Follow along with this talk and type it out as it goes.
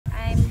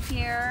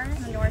here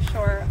on the North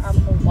Shore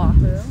of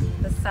Oahu.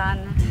 The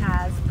sun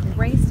has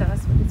graced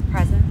us with its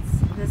presence.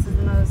 This is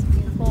the most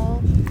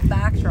beautiful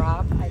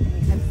backdrop I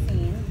think I've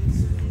seen.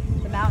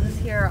 The mountains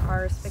here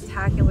are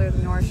spectacular.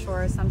 The North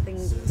Shore is something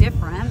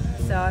different,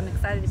 so I'm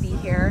excited to be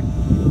here.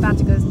 About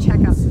to go check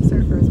out some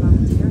surfers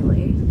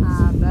momentarily,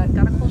 but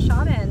got a cool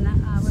shot in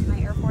with my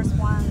Air Force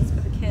Ones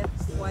for the KITH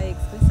Hawaii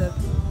exclusive.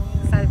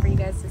 Excited for you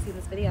guys to see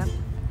this video.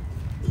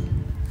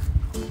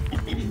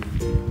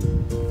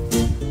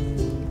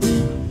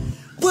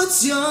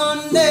 What's your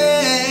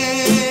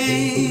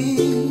name?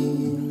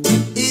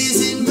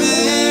 Is it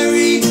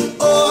Mary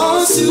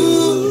or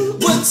Sue?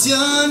 What's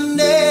your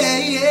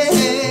name?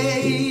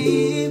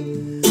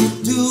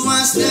 Do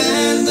I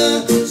stand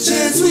a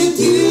chance with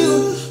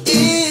you?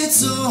 It's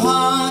so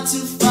hard to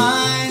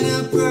find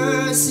a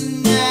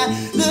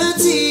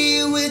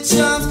personality with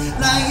charms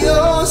like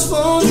yours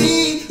for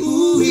me.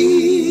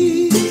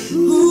 Ooh-wee,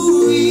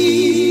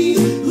 ooh-wee,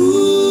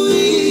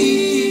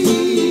 ooh-wee.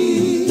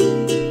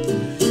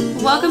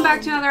 Welcome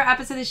back to another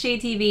episode of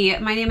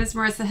ShadeTV. My name is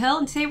Marissa Hill,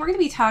 and today we're going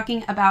to be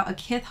talking about a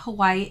KITH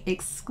Hawaii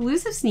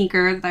exclusive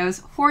sneaker that I was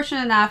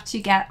fortunate enough to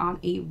get on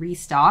a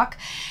restock.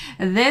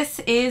 This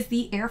is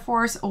the Air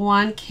Force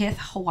One KITH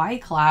Hawaii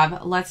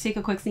collab. Let's take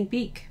a quick sneak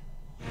peek.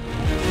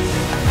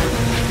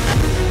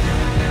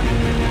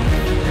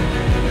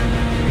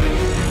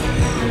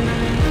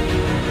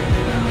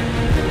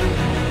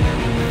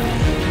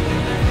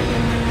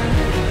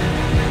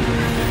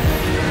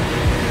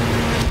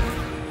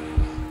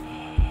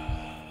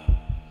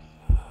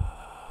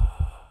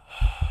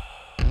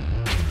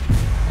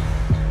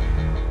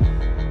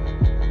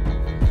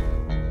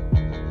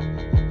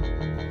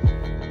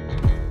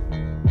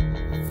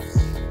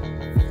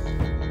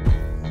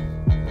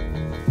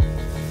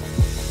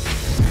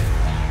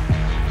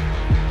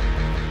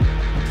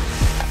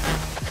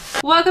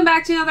 Welcome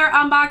back to another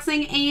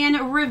unboxing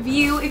and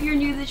review. If you're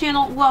new to the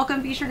channel,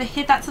 welcome. Be sure to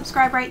hit that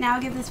subscribe right now.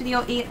 Give this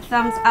video a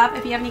thumbs up.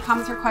 If you have any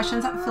comments or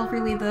questions, feel free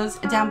to leave those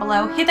down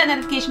below. Hit that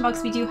notification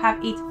box. We do have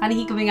a ton of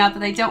heat coming up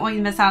that I don't want you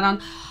to miss out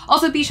on.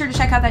 Also, be sure to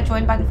check out that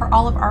join button for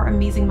all of our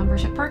amazing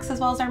membership perks as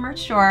well as our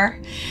merch store.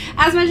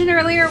 As mentioned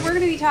earlier, we're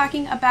going to be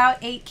talking about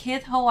a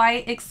KITH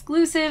Hawaii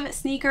exclusive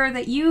sneaker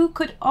that you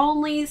could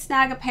only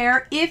snag a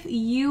pair if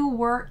you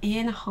were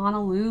in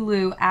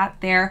Honolulu at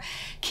their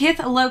KITH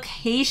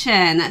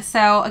location.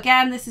 So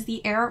again, this is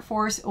the Air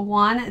Force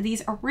One.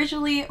 These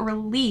originally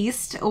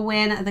released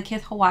when the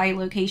KITH Hawaii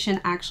location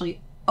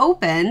actually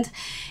opened,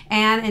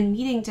 and in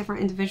meeting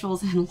different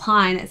individuals in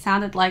line, it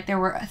sounded like there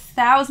were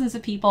thousands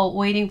of people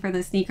waiting for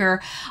the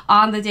sneaker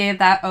on the day of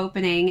that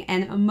opening,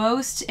 and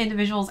most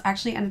individuals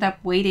actually ended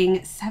up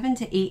waiting 7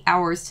 to 8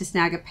 hours to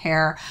snag a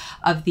pair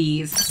of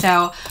these.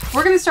 So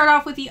we're going to start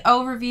off with the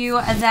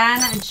overview and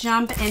then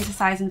jump into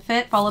size and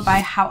fit, followed by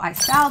how I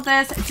styled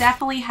this.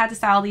 Definitely had to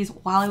style these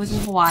while I was in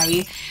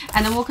Hawaii,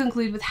 and then we'll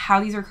conclude with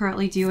how these are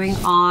currently doing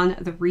on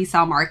the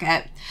resale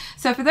market.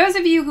 So for those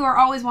of you who are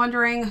always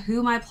wondering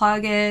who my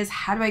plug is,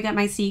 how do I get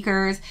my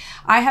sneakers,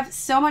 I have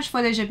so much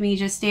footage of me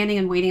just standing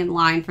and waiting in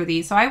line for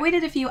these. So I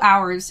waited a few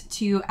hours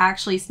to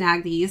actually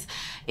snag these.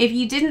 If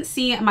you didn't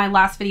see my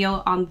last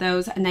video on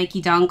those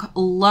Nike Dunk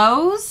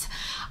lows,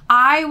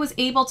 I was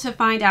able to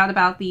find out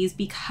about these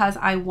because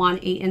I won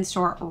a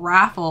in-store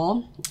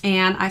raffle,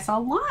 and I saw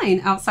a line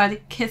outside the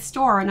KITH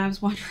store, and I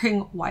was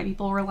wondering why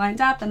people were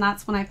lined up, and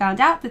that's when I found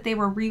out that they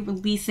were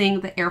re-releasing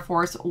the Air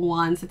Force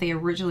Ones that they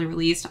originally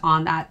released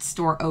on that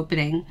store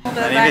opening. My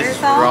name is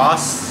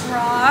Ross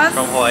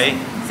from Hawaii.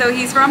 So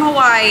he's from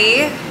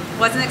Hawaii.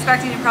 Wasn't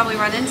expecting to probably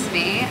run into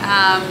me,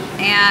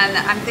 and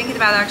I'm thinking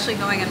about actually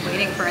going and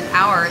waiting for an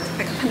hour to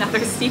pick up another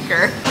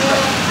sneaker.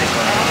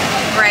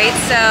 Right,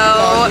 so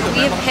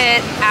we've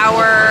hit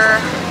hour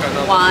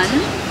 1,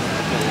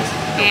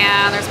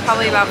 and there's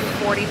probably about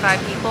 45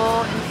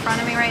 people in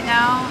front of me right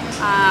now,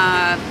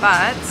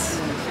 but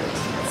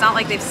it's not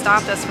like they've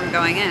stopped us from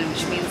going in,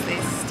 which means they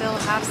still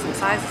have some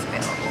sizes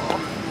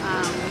available.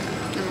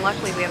 And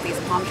luckily we have these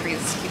palm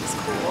trees to keep us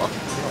cool.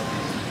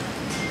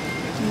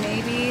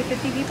 Maybe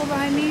 50 people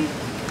behind me,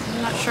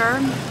 I'm not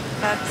sure,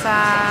 but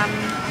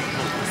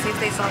we'll see if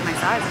they still have my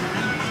size in a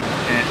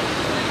minute.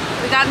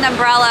 We got an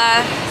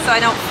umbrella so I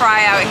don't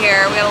fry out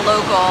here. We got a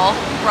local.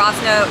 Ross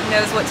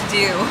knows what to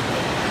do.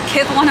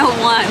 KITH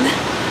 101.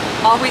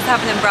 Always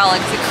have an umbrella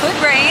because it could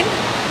rain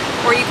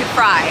or you could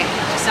fry.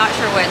 Just not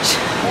sure which.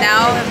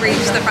 Now I've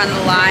reached the front of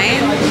the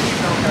line.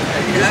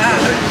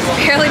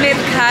 Barely made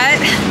the cut.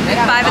 5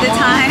 at a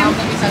time.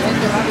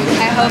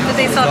 I hope that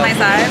they still have my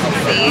size. We'll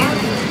see.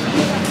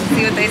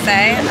 See what they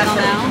say. I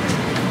don't know.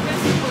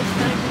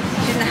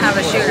 She didn't have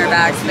a shoe in her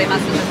bag, so they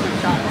must have just been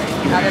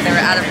shopping. Either they were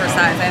out of her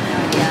size, I have no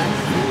idea.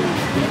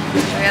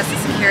 I asked the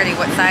security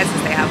what sizes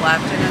they have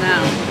left, I don't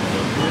know.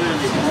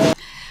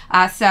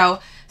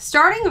 So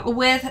Starting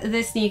with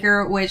this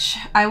sneaker, which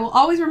I will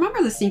always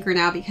remember the sneaker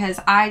now because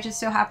I just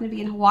so happened to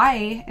be in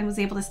Hawaii and was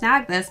able to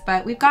snag this,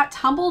 but we've got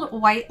tumbled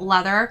white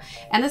leather,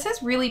 and this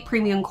is really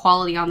premium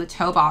quality on the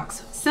toe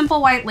box. Simple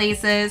white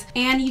laces,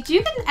 and you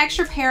do get an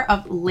extra pair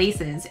of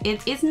laces.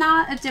 It is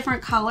not a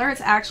different color,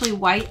 it's actually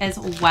white as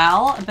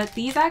well, but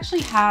these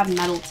actually have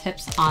metal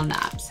tips on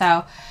them.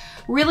 So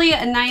really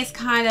a nice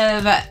kind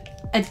of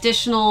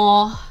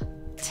additional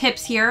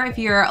tips here if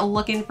you're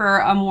looking for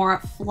a more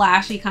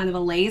flashy kind of a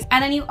lace.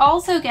 And then you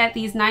also get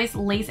these nice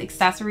lace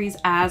accessories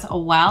as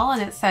well,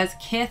 and it says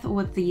KITH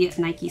with the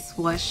Nike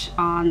swoosh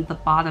on the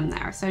bottom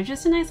there. So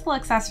just a nice little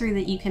accessory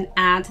that you can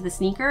add to the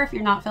sneaker if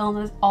you're not feeling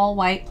those all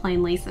white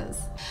plain laces.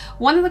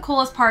 One of the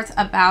coolest parts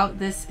about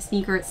this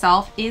sneaker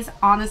itself is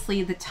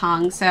honestly the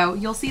tongue. So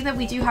you'll see that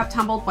we do have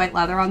tumbled white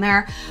leather on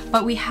there,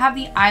 but we have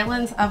the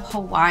islands of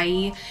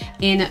Hawaii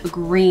in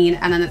green,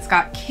 and then it's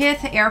got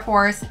KITH Air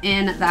Force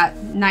in that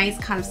nice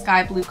kind of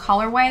sky blue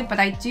colorway. But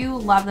I do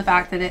love the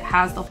fact that it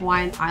has the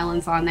Hawaiian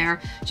Islands on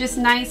there. Just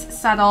nice,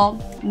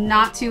 subtle,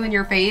 not too in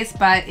your face,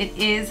 but it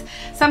is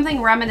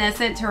something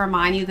reminiscent to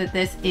remind you that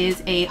this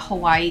is a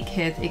Hawaii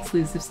KITH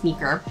exclusive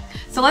sneaker.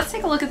 So let's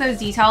take a look at those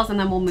details and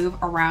then we'll move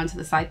around to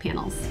the side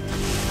panels.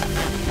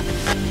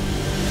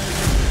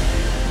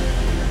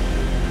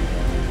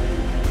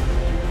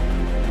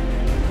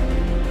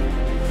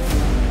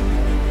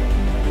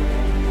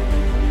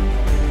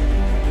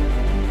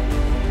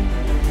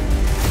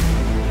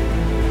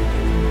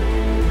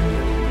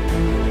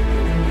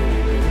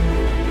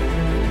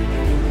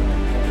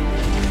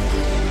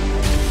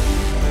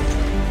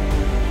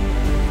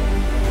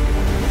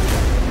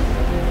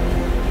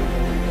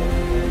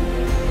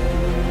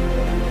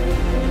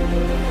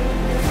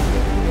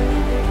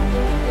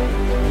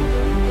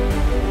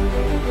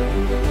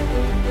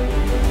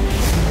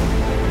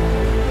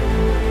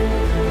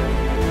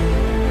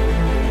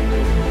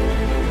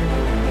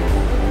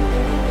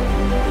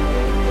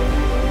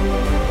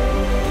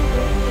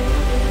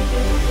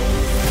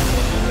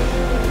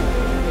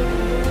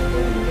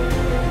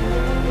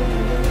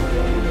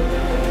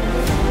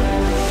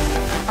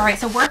 All right,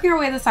 so working our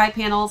way to the side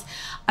panels,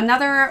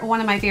 another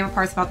one of my favorite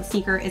parts about the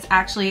sneaker is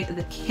actually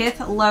the KITH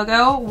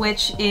logo,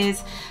 which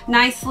is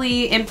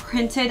nicely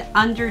imprinted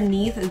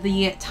underneath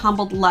the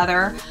tumbled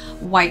leather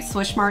white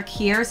swoosh mark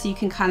here. So you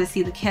can kind of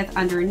see the KITH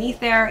underneath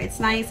there.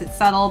 It's nice, it's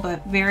subtle,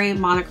 but very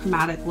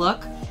monochromatic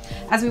look.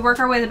 As we work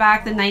our way to the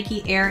back, the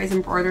Nike Air is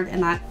embroidered in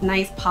that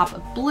nice pop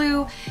of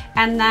blue.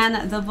 And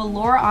then the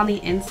velour on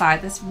the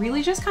inside, this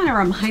really just kind of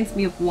reminds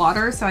me of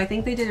water. So I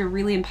think they did a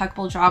really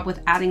impeccable job with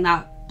adding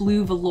that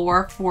blue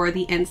velour for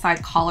the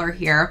inside collar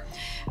here.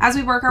 As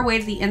we work our way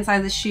to the inside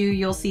of the shoe,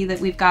 you'll see that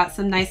we've got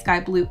some nice sky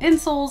blue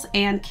insoles,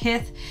 and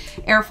KITH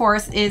Air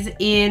Force is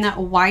in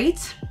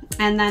white.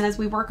 And then as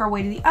we work our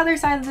way to the other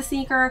side of the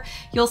sneaker,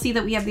 you'll see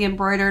that we have the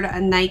embroidered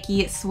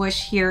Nike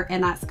swoosh here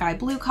in that sky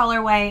blue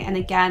colorway. And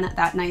again,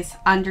 that nice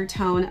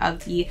undertone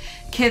of the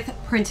KITH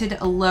printed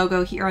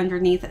logo here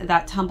underneath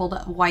that tumbled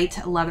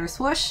white leather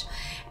swoosh.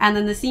 And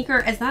then the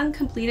sneaker is then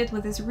completed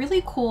with this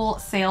really cool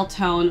sail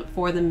tone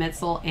for the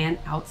midsole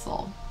and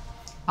outsole.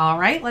 All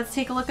right, let's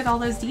take a look at all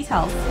those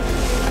details.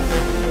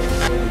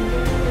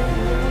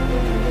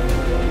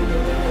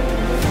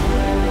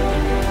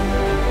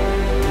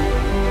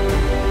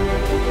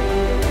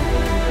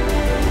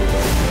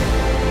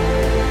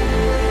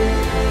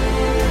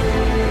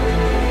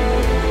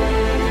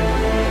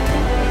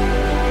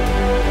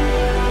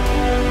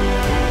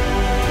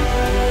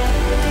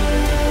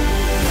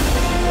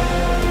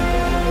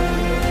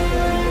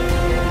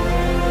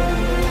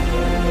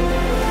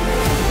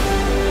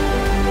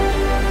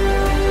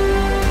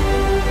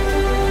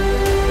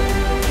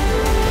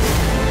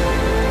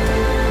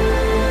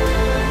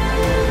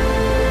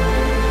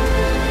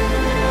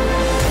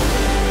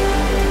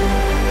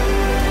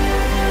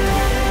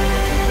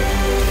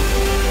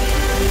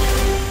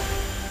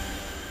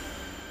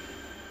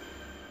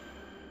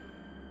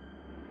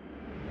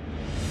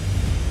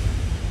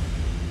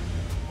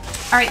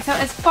 All right, so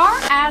as far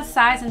as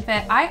size and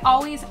fit, I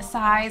always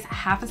size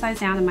half a size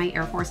down in my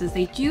Air Forces.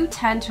 They do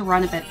tend to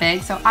run a bit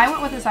big, so I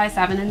went with a size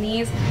 7 in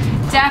these.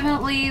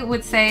 Definitely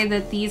would say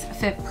that these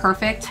fit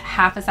perfect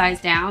half a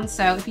size down.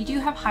 So if you do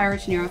have higher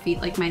to narrow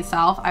feet like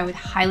myself, I would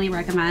highly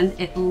recommend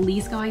at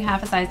least going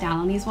half a size down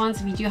on these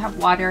ones. If you do have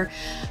wider,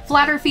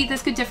 flatter feet,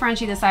 this could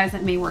differentiate a size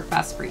that may work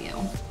best for you.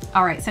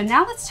 All right, so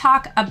now let's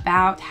talk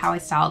about how I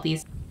style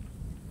these.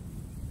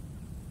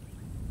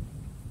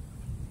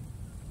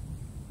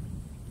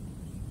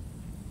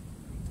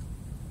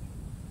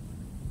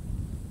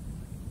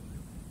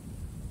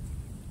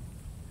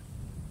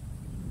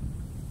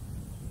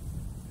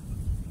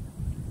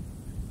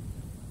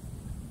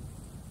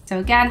 So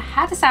again,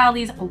 had to style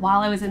these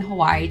while I was in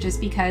Hawaii just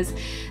because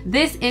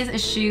this is a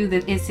shoe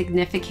that is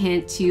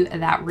significant to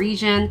that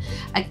region.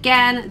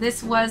 Again,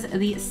 this was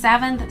the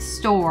 7th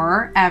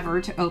store ever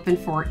to open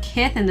for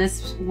KITH, and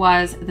this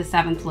was the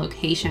 7th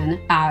location.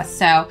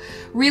 So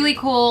really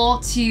cool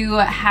to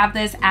have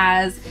this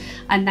as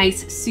a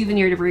nice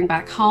souvenir to bring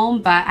back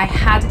home, but I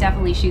had to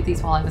definitely shoot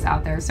these while I was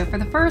out there. So for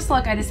the first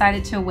look, I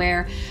decided to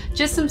wear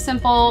just some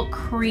simple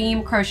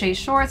cream crochet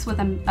shorts with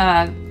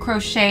a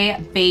crochet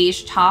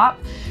beige top.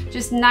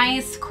 Just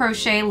nice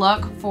crochet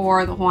look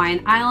for the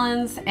Hawaiian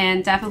Islands,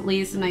 and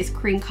definitely some nice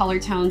cream color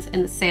tones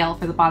in the sail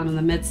for the bottom of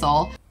the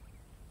midsole.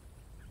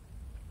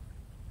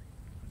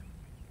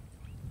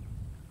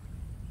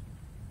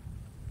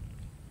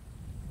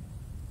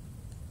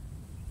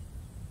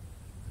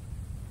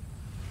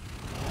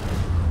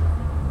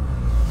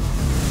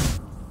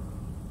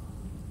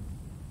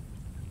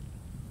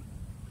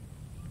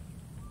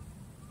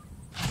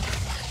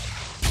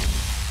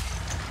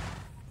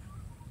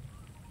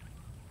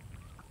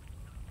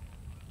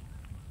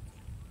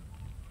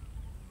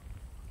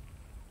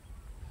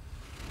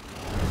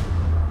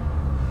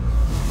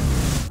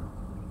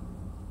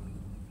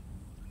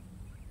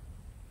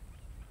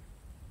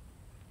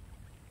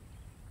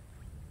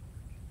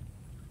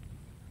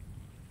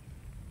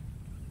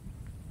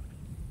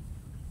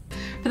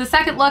 For the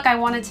second look, I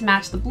wanted to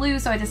match the blue,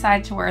 so I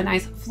decided to wear a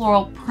nice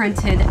floral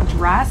printed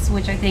dress,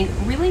 which I think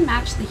really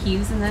matched the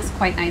hues in this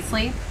quite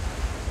nicely.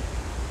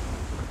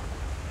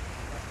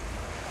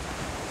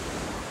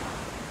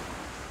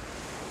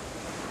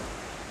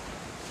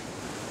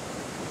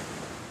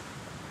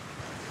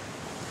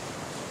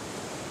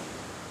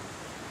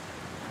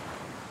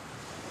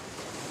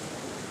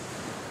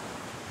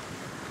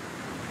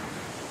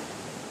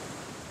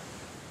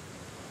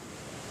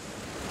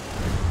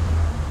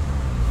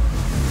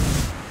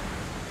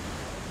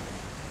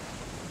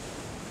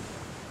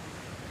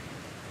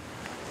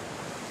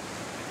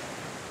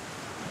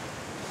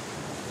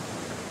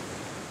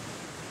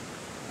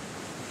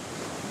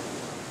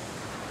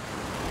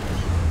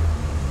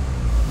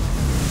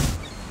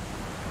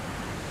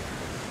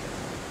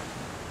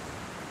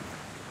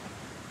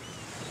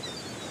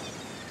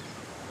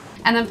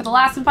 And then for the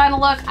last and final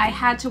look, I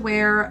had to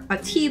wear a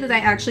tee that I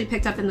actually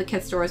picked up in the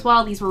KITH store as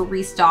well. These were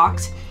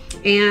restocked.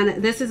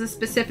 And this is a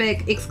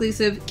specific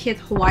exclusive KITH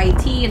Hawaii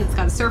tee, and it's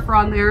got a surfer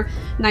on there.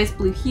 Nice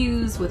blue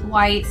hues with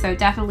white, so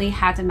definitely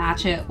had to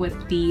match it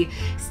with the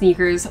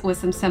sneakers with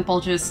some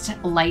simple, just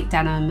light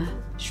denim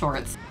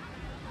shorts.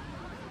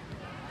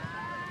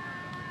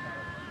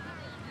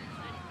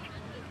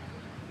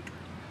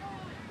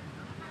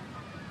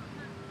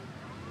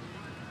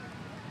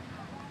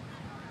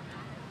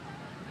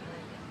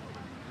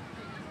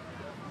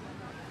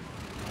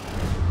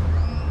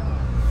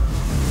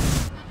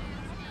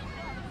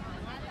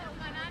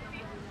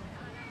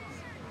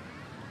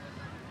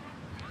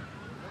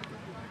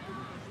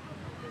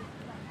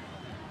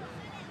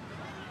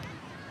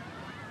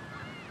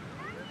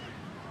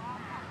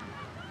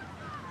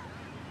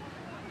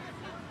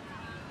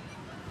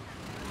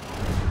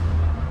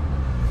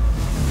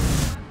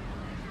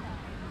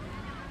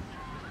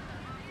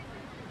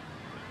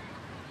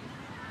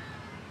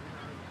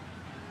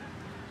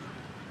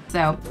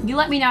 So you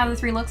let me know out of the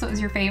 3 looks what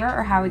was your favorite,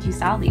 or how would you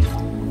style these?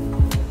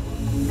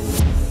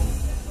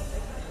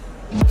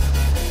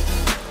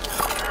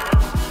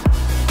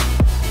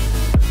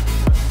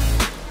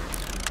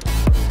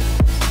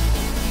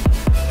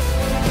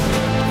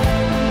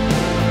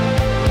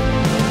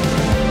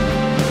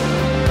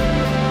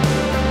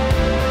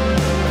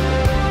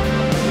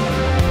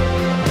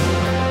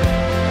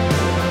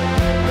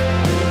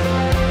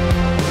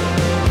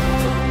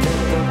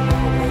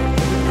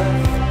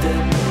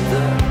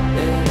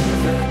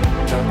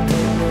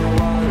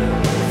 Water,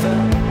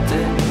 felt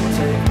it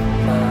take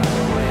my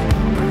way,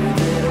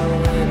 breathe it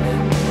all in.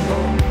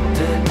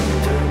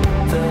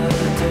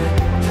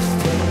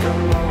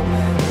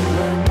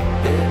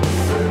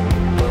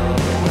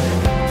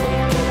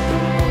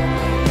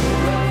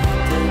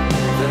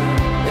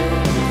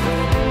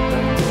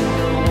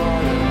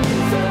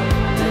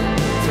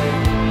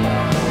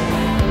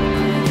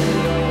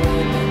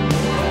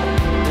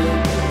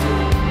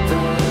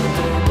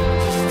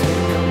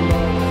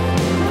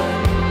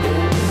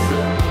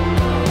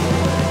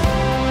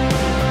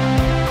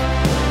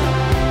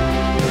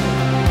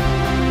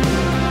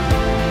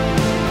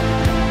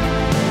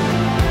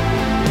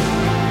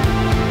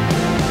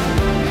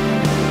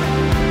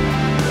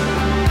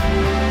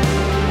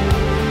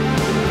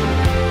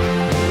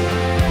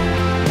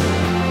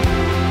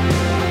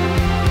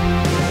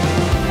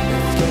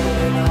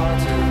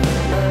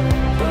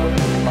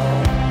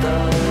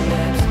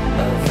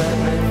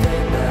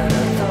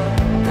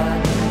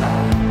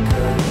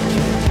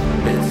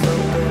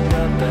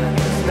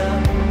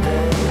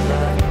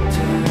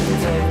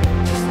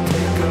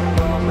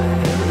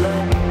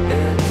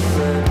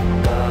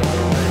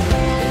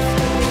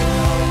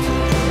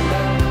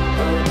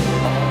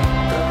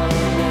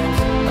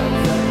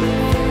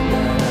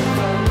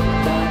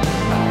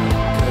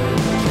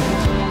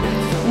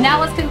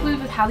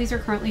 how these are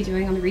currently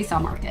doing on the resale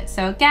market.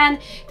 So again,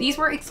 these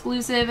were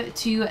exclusive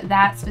to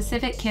that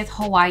specific KITH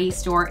Hawaii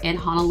store in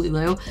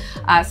Honolulu.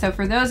 So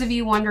for those of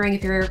you wondering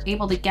if you're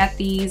able to get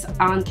these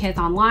on KITH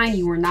online,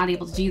 you were not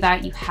able to do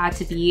that. You had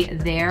to be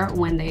there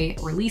when they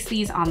released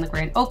these on the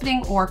grand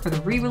opening or for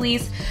the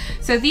re-release.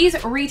 So these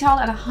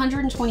retailed at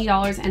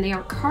 $120 and they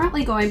are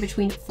currently going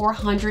between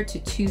 $400 to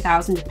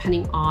 $2,000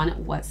 depending on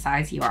what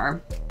size you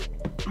are.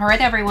 All right,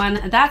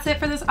 everyone, that's it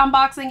for this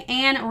unboxing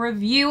and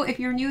review.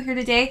 If you're new here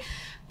today,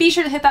 be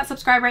sure to hit that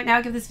subscribe right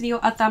now. Give this video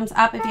a thumbs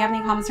up. If you have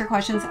any comments or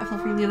questions, feel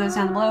free to leave those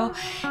down below.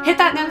 Hit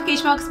that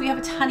notification bell because we have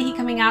a ton of heat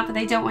coming out that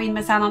I don't want you to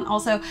miss out on.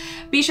 Also,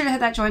 be sure to hit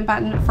that join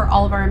button for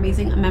all of our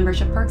amazing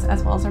membership perks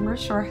as well as our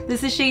merch store.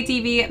 This is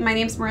ShadeTV. My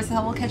name is Marissa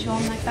Hill. We'll catch you all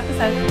in the next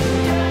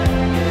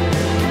episode.